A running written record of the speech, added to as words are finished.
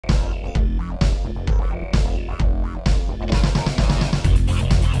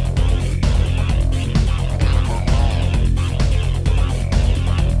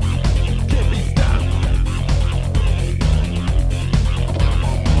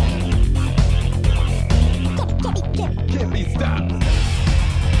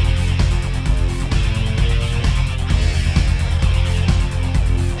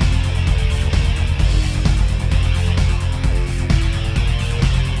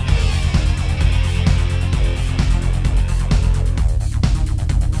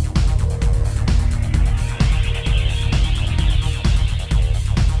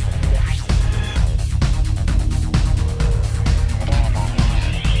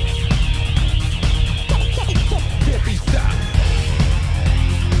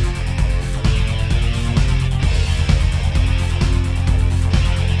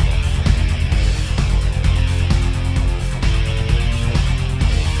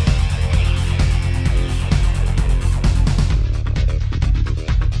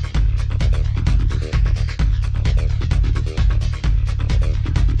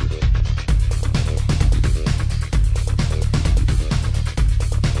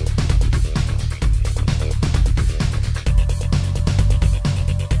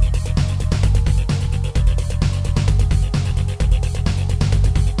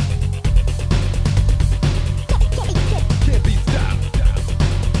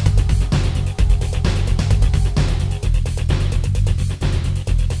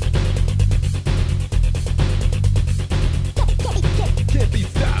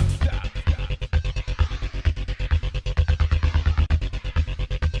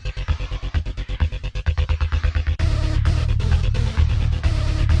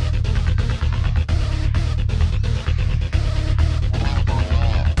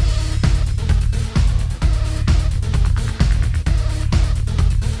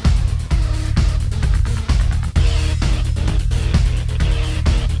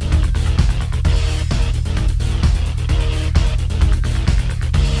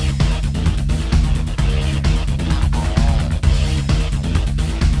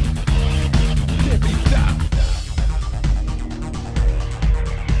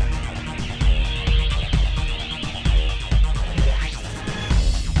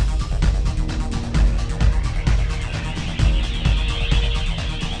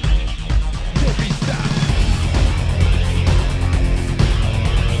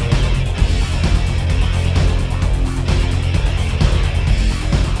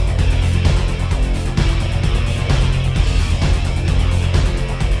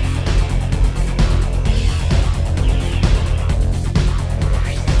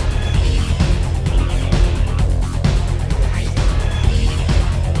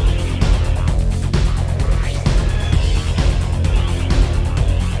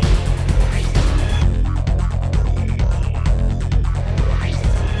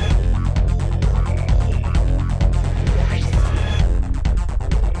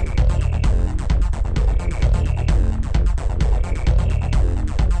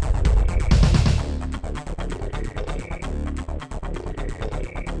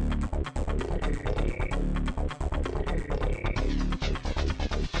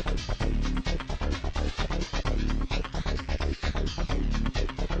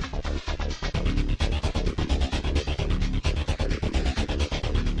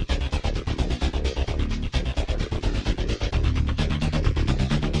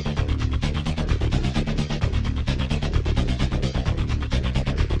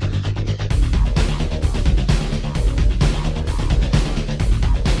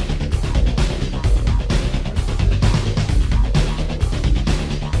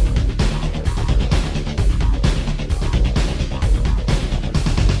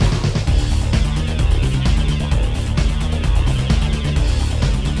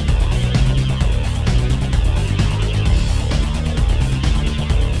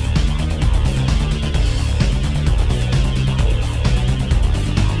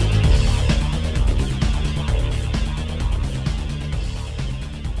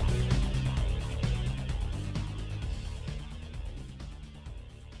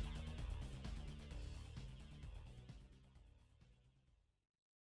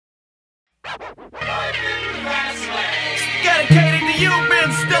Dedicated to you,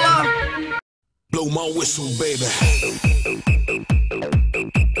 Ben Stiller. Blow my whistle, baby.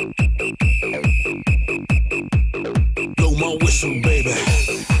 Blow my whistle, baby.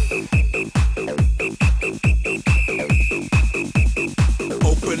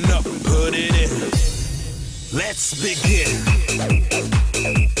 Open up, put it in. Let's begin.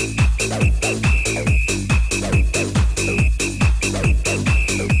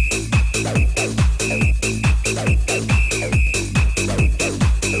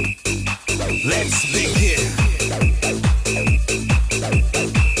 Let's begin.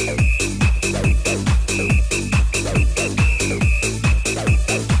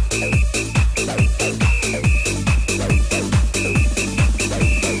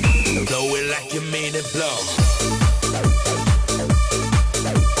 Blow it like you mean it, blow.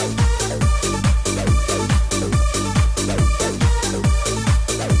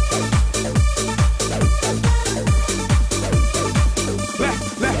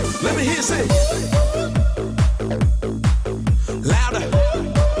 Let me hear you say louder.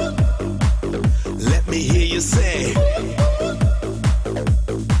 Let me hear you say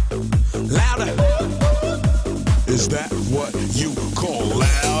louder. Is that what you call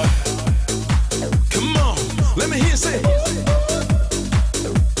loud? Come on, let me hear you say.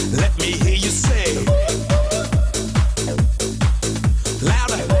 Let me hear you say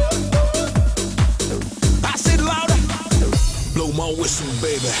louder. I said louder. Blow my whistle,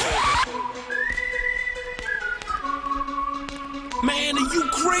 baby. Man, are you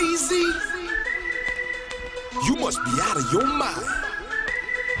crazy? You must be out of your mind.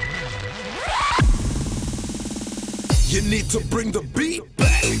 You need to bring the beat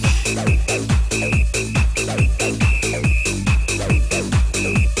back.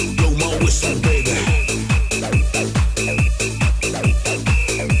 Blow my whistle, baby.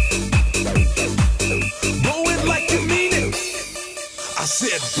 Blow it like you mean it. I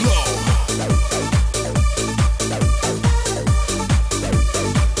said blow.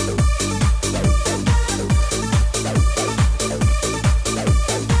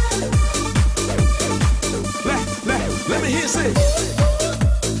 Let me hear you say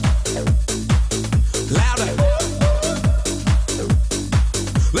louder.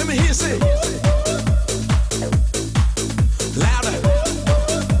 Let me hear you say louder.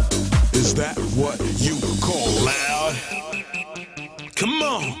 Is that what you call loud? Come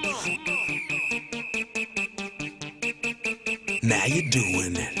on. Now you're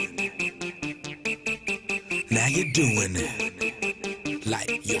doing it. Now you're doing it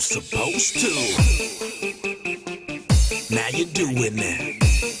like you're supposed to. Now you're doing it.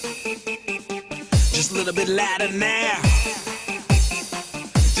 Just a little bit louder now.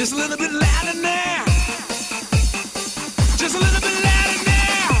 Just a little bit louder now. Just a little bit louder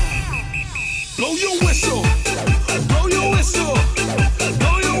now. Blow your whistle. Blow your whistle.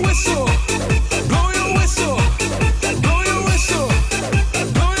 Blow your whistle. Blow your whistle. Blow your whistle.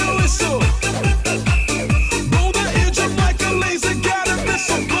 Blow your whistle. Blow the eardrum like a laser guided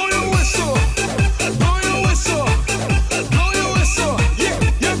missile. Blow your whistle. Blow your whistle. Blow your whistle. Yeah,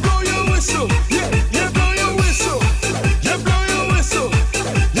 yeah, blow your whistle. Yeah, yeah, blow your whistle. Yeah, blow your whistle.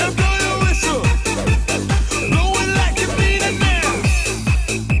 Yeah, blow your whistle. Blow it like you mean it now.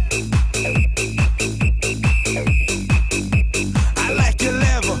 I like your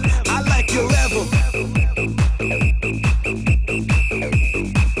level. I like your level.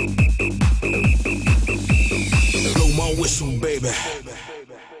 Blow my whistle, baby.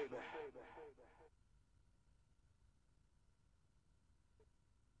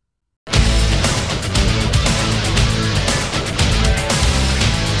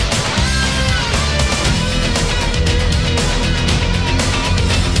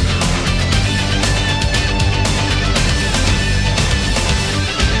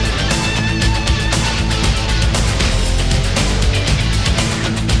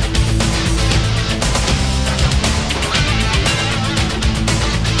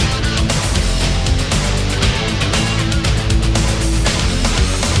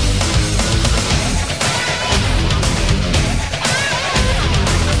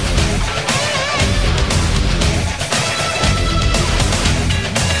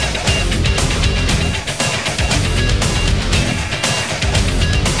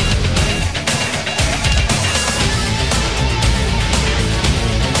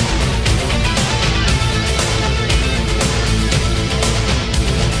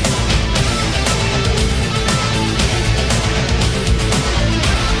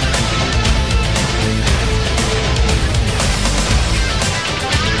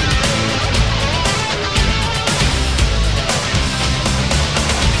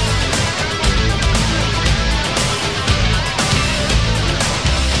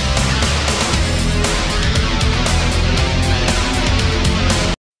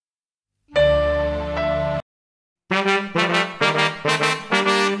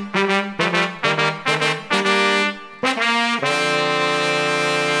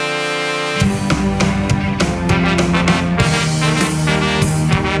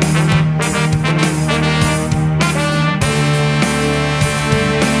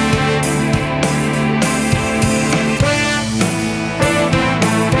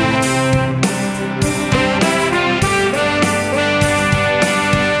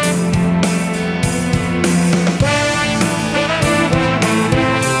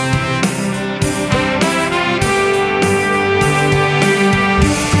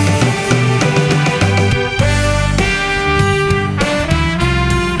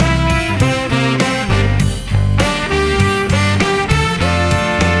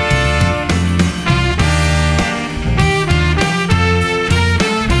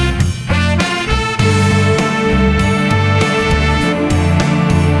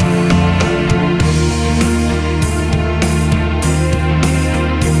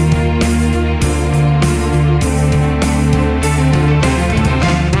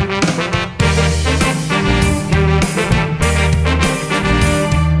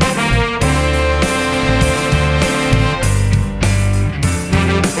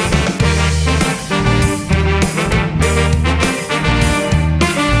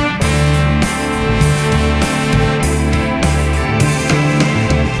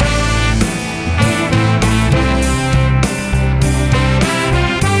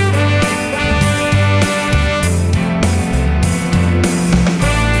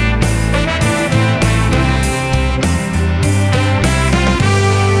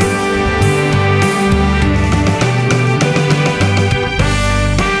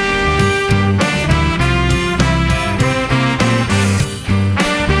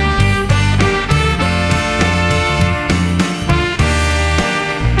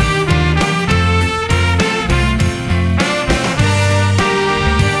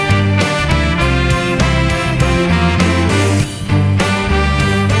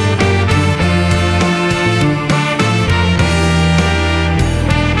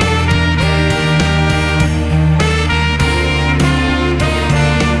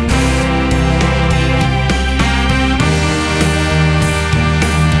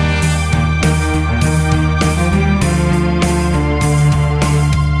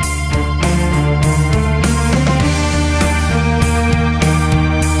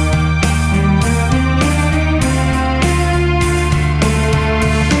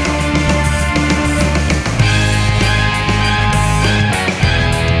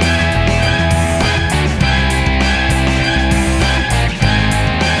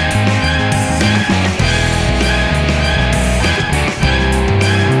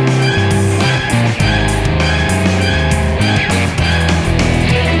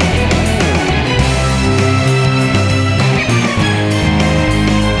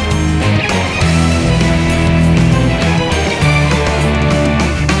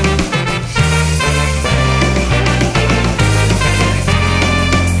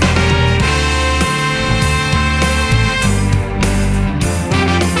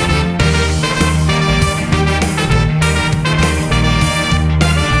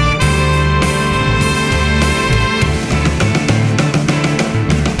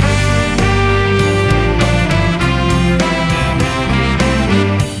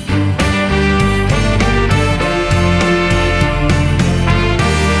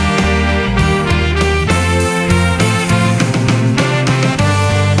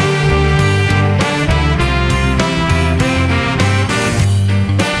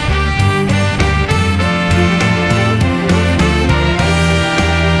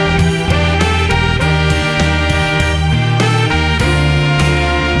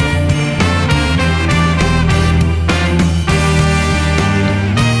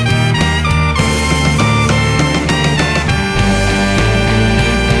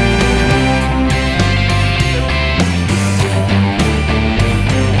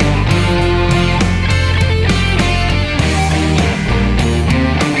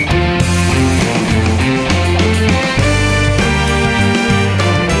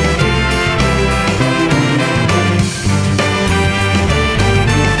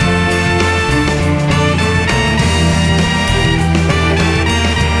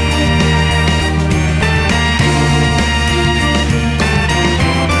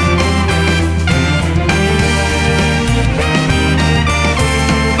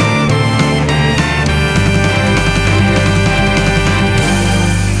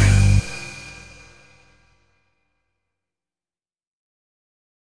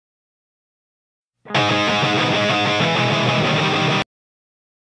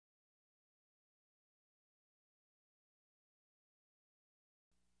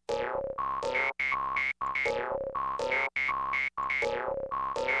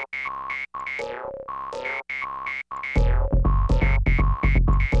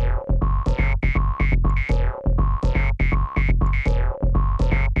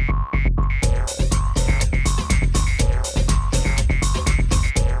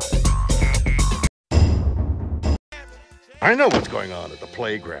 I know what's going on at the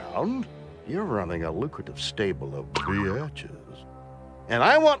playground. You're running a lucrative stable of biatches. And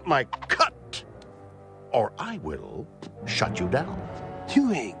I want my cut, or I will shut you down.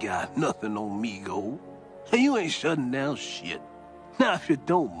 You ain't got nothing on me, Go. And you ain't shutting down shit. Now, if you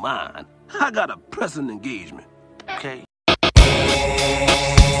don't mind, I got a pressing engagement, okay?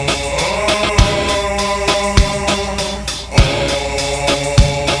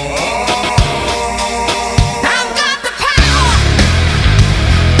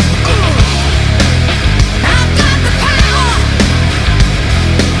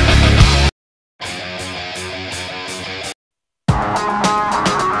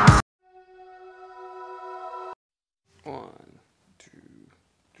 One, two,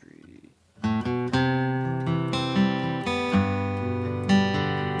 three.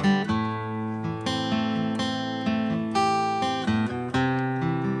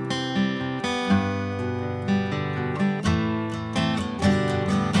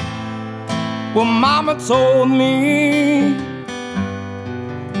 Well, Mama told me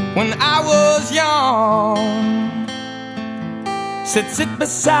when I was young, said sit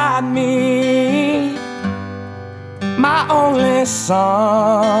beside me, my only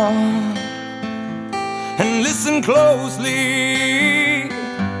son, and listen closely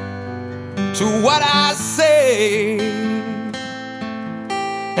to what I say.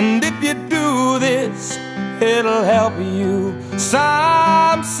 And if you do this, it'll help you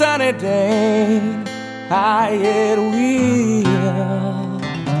some sunny day. It will.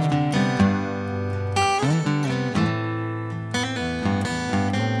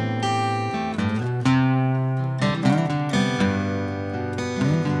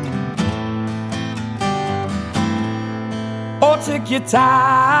 Oh, take your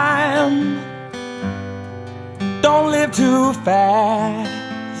time, don't live too fast.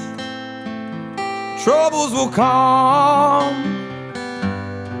 Troubles will come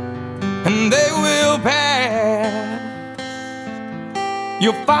and they will pass.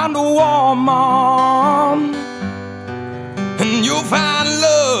 You'll find a woman and you'll find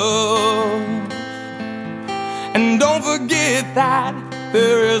love. And don't forget that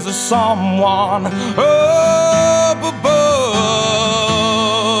there is a someone up above.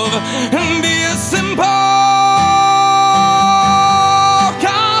 And be a simple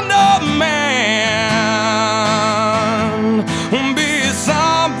kind of man. Be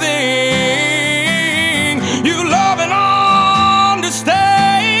something you love and understand.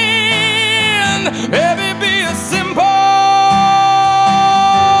 Baby, be a simple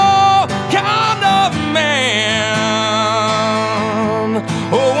kind of man.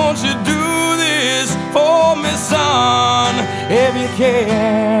 Oh, won't you do this for me, son? If you can,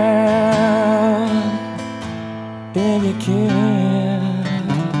 if you can.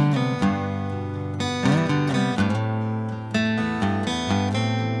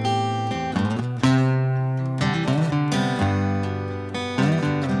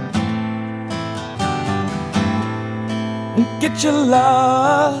 Get your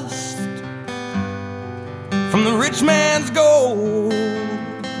lust from the rich man's gold.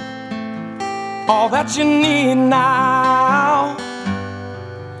 All that you need now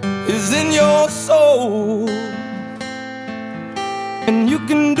is in your soul. And you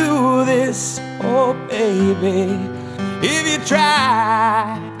can do this, oh baby, if you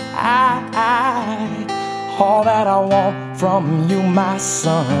try. All that I want from you, my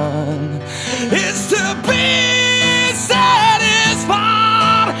son, is to be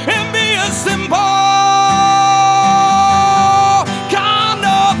satisfied and be a simple kind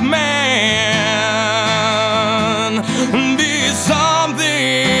of man. Be something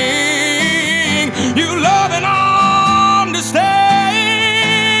you love and understand.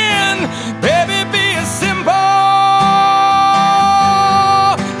 Baby, be a simple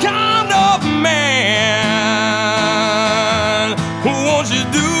kind of man. Won't you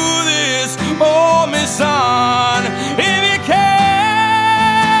do this for me, son? If you can,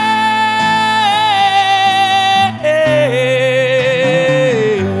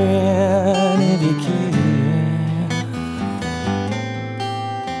 if you can.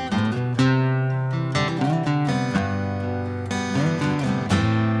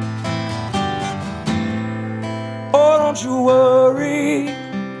 Oh, don't you worry,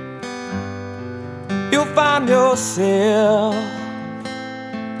 you'll find yourself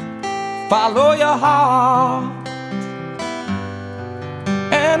follow your heart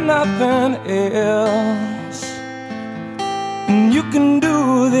and nothing else. And you can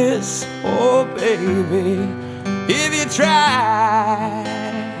do this, oh baby, if you try.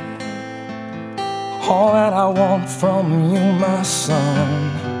 All that I want from you, my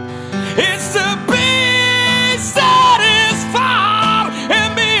son, is to be satisfied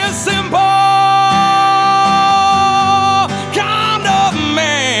and be a simple kind of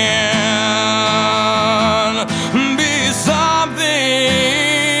man. Be something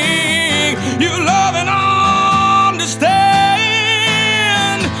you love and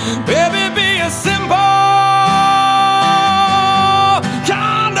understand. Baby, be a simple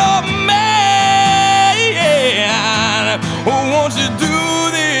kind of man. Oh, won't you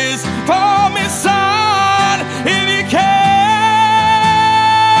do this for me, son, if you can?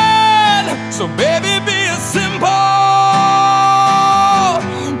 So baby, be a simple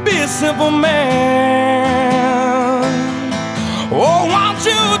man. Oh, won't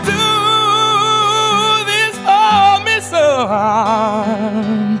you do this for me,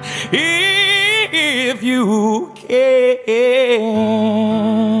 son, if you can?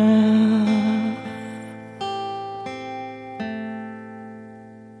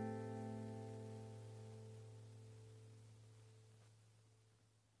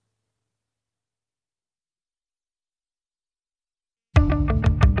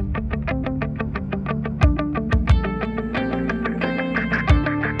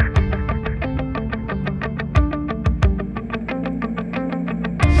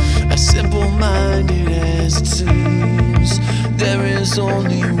 Simple-minded as it seems, there is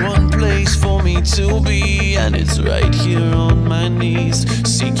only one place for me to be, and it's right here on my knees,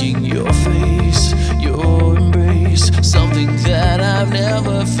 seeking your face, your embrace, something that I've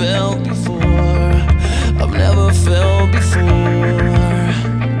never felt before. I've never felt before.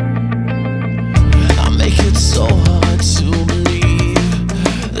 I make it so hard to believe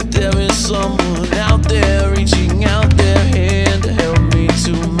that there is someone out there reaching out their hand to help me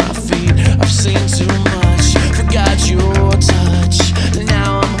to my feet. I've seen too much, forgot your touch.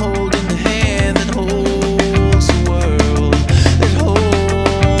 Now I'm holding the hand that holds the world, that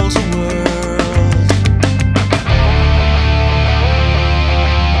holds the world.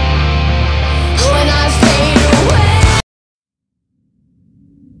 When I fade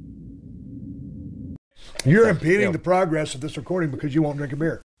away. You're impeding the progress of this recording because you won't drink a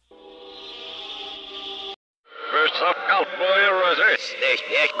beer.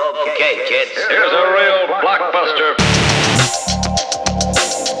 Okay, kids. Here's a real blockbuster.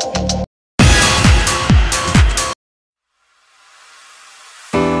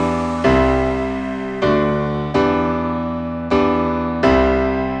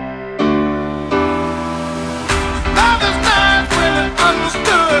 Love is nice when it's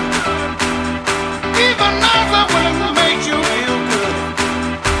understood. Even nicer when it makes you feel good.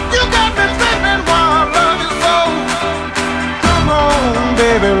 You got me sleeping while I love you so. Come on,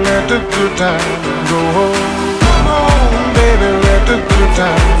 baby, let the good times go home. Come on, baby, let the good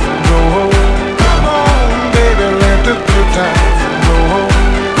times go home. Come on, baby, let the good times go home.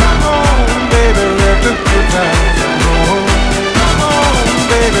 Come on, baby, let the good times go home. Come on,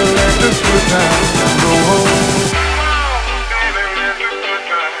 baby, let the good times go home.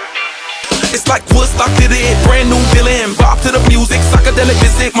 It's like Woodstock did it, brand new villain. Bop to the music, psychedelic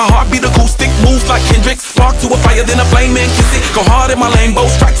visit. My heart beat acoustic, moves like Hendrix. Spark to a fire, then a flame and kiss it. Go hard in my lane,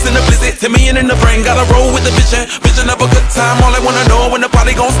 both strikes in the blizzard. Timmy in the brain, gotta roll with the vision. Vision of a good time, all I wanna know when the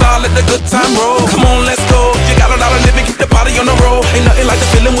party gon' start, let the good time roll. Come on, let's go. You got a lot of living, keep the party on the road. Ain't nothing like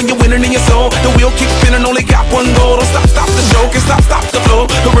the feeling when you're winning in your soul. The wheel keeps spinning, only got one goal. Don't stop, stop the show, can't stop, stop the flow.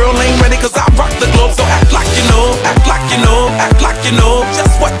 The real ain't ready, cause I rock the globe. So act like you know, act like you know, act like you know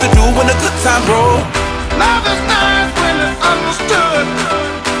just what to do when a good time roll. Love is nice when it's understood.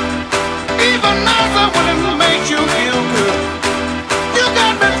 Even nicer when it makes you feel good. You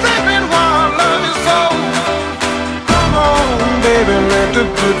got me sleeping while I love you so. Come on, baby, let the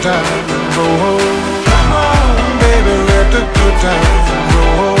good times go home. Come on, baby, let the good times go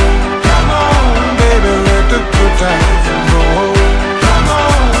home. Come on, baby, let the good times go home. Come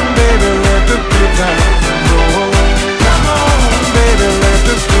on, baby, let the good times go home. Come on, baby, let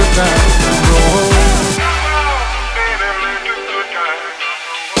the good times go home.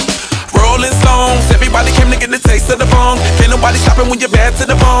 Rolling Stones, everybody came to get the taste of the bong. Can't nobody stopping when you're bad to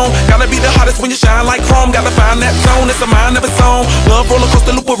the bone. Gotta be the hottest when you shine like chrome. Gotta find that zone, it's a mind of its own. Love roller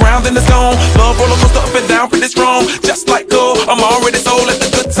coaster, loop around in the zone. Love roller coaster up and down, pretty strong. Just like gold, I'm already sold, let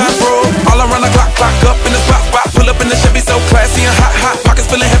the good time roll. All around the clock, clock up in the spot, spot. Pull up in the Chevy, so classy and hot, hot. Pockets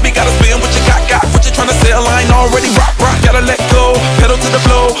feeling heavy, gotta spend what you got. What you tryna sell, I ain't already rock, rock. Gotta let go, pedal to the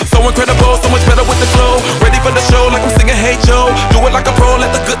flow, so incredible.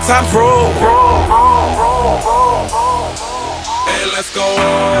 times roll. And let's go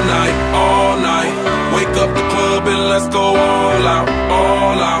all night, all night. Wake up the club and let's go all out,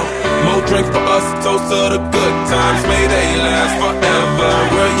 all out. More drinks for us, toast to the good times. May they last forever.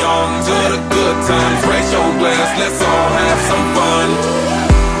 We're young to the good times. Raise your glass, let's all have some fun.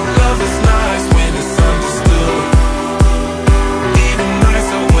 Love is nice when it's understood. Even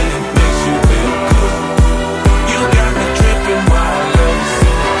nicer when it makes you feel good. You got me dripping while I love you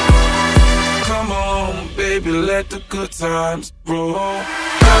so. Come on, baby, let the good times roll.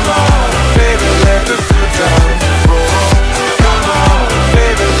 Come on, baby, let the good times roll. Come on,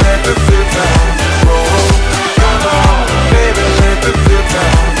 baby, let the good times roll. Come on, baby, let the good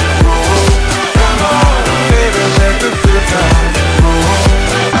times roll. Come on, baby, let the good times roll.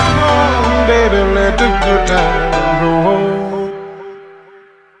 Come on, baby, let the good times roll.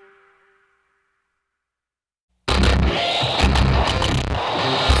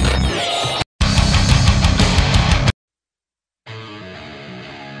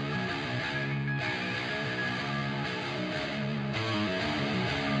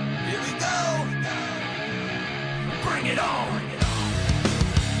 Bring it on!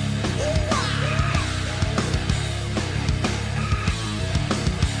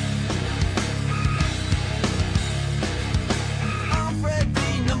 I'm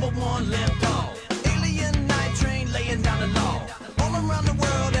Freddy, #1 limp dog. Alien night train laying down the law. All around the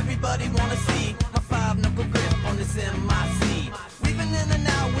world, everybody wanna see my 5-knuckle grip on this MIC. Weaving in and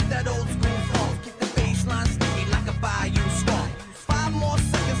out with that old school funk. Keep the baseline sticky like a bayou swamp. 5 more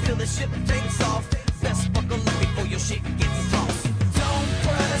seconds till the ship takes off. Best buckle up before your shit gets tossed. Don't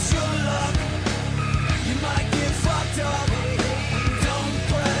press your luck, you might get fucked up. Don't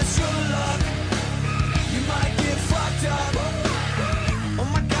press your luck, you might get fucked up. Oh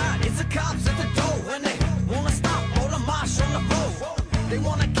my God, it's the cops at the door, and they wanna stop all the mosh on the floor. They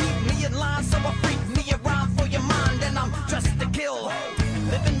wanna keep me in line, so I freak me around for your mind, and I'm dressed to kill.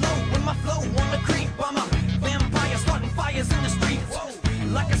 Living low with my flow on the creep. I'm a vampire starting fires in the street.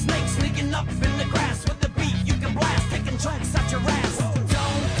 Like a snake sneaking up in the grass with the beat you can blast, taking chunks out your ass.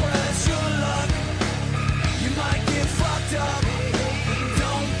 Don't press your luck, you might get fucked up.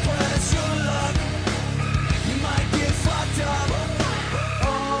 Don't press your luck, you might get fucked up.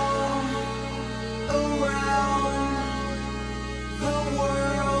 All around the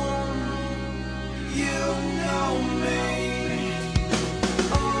world, you know me.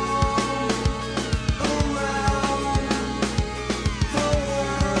 All around the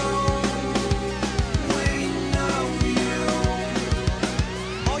world, we know you.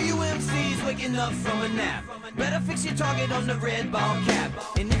 All you MCs waking up from a nap, better fix your target on the red ball cap.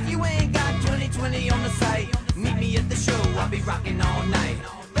 And if you ain't got 20/20 on the site, meet me at the show, I'll be rocking all night.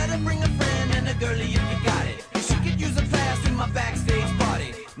 Better bring a friend and a girlie if you got it, 'cause she could use a pass to my backstage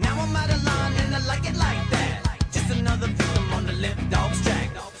party. Now I'm out of line and I like it like that. Just another victim on the limp dog's track.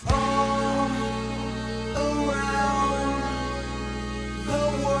 All around the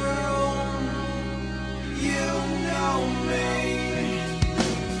world, you know me.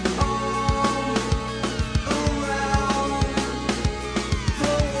 All around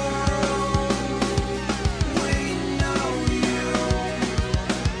the world, we know you.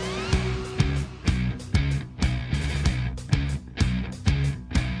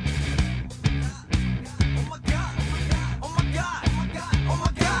 Oh my God, oh my God, oh my God, oh my God.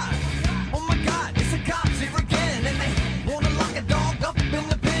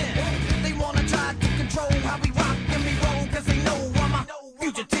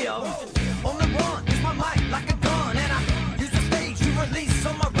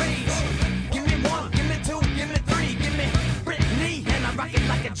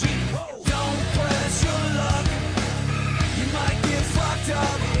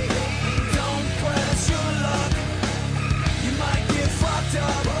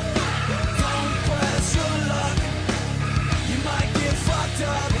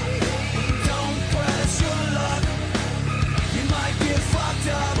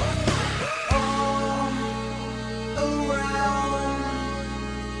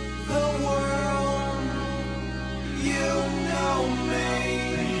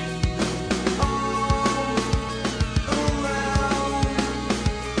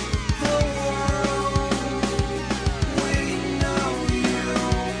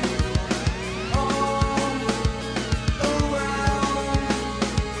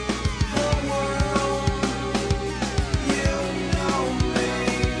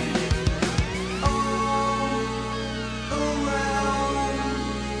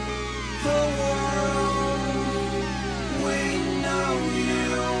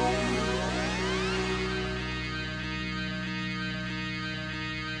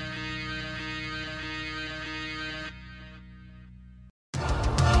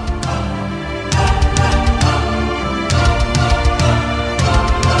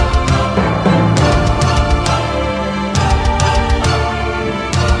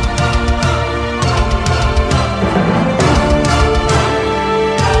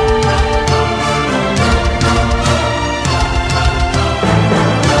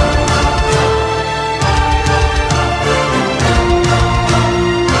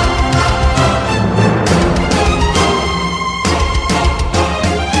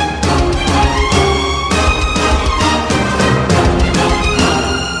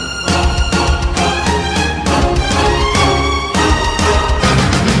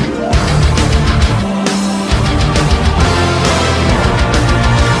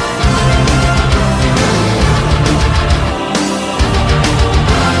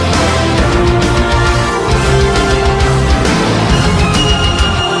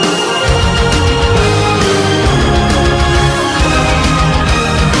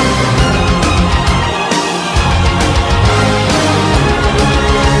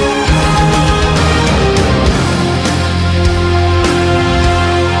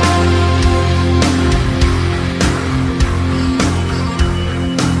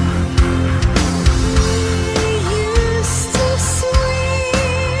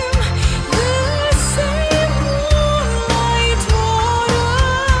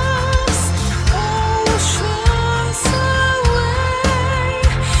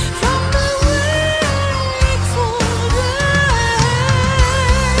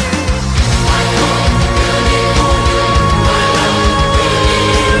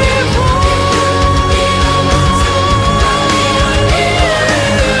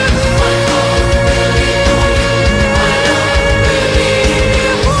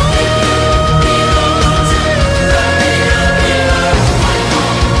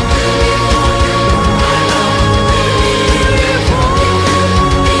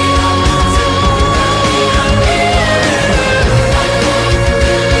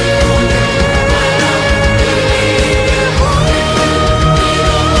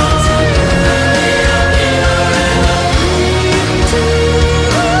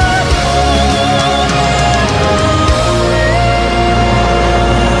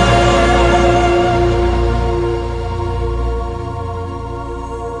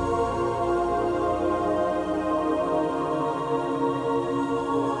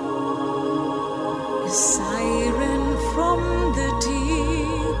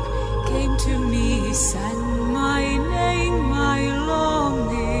 side.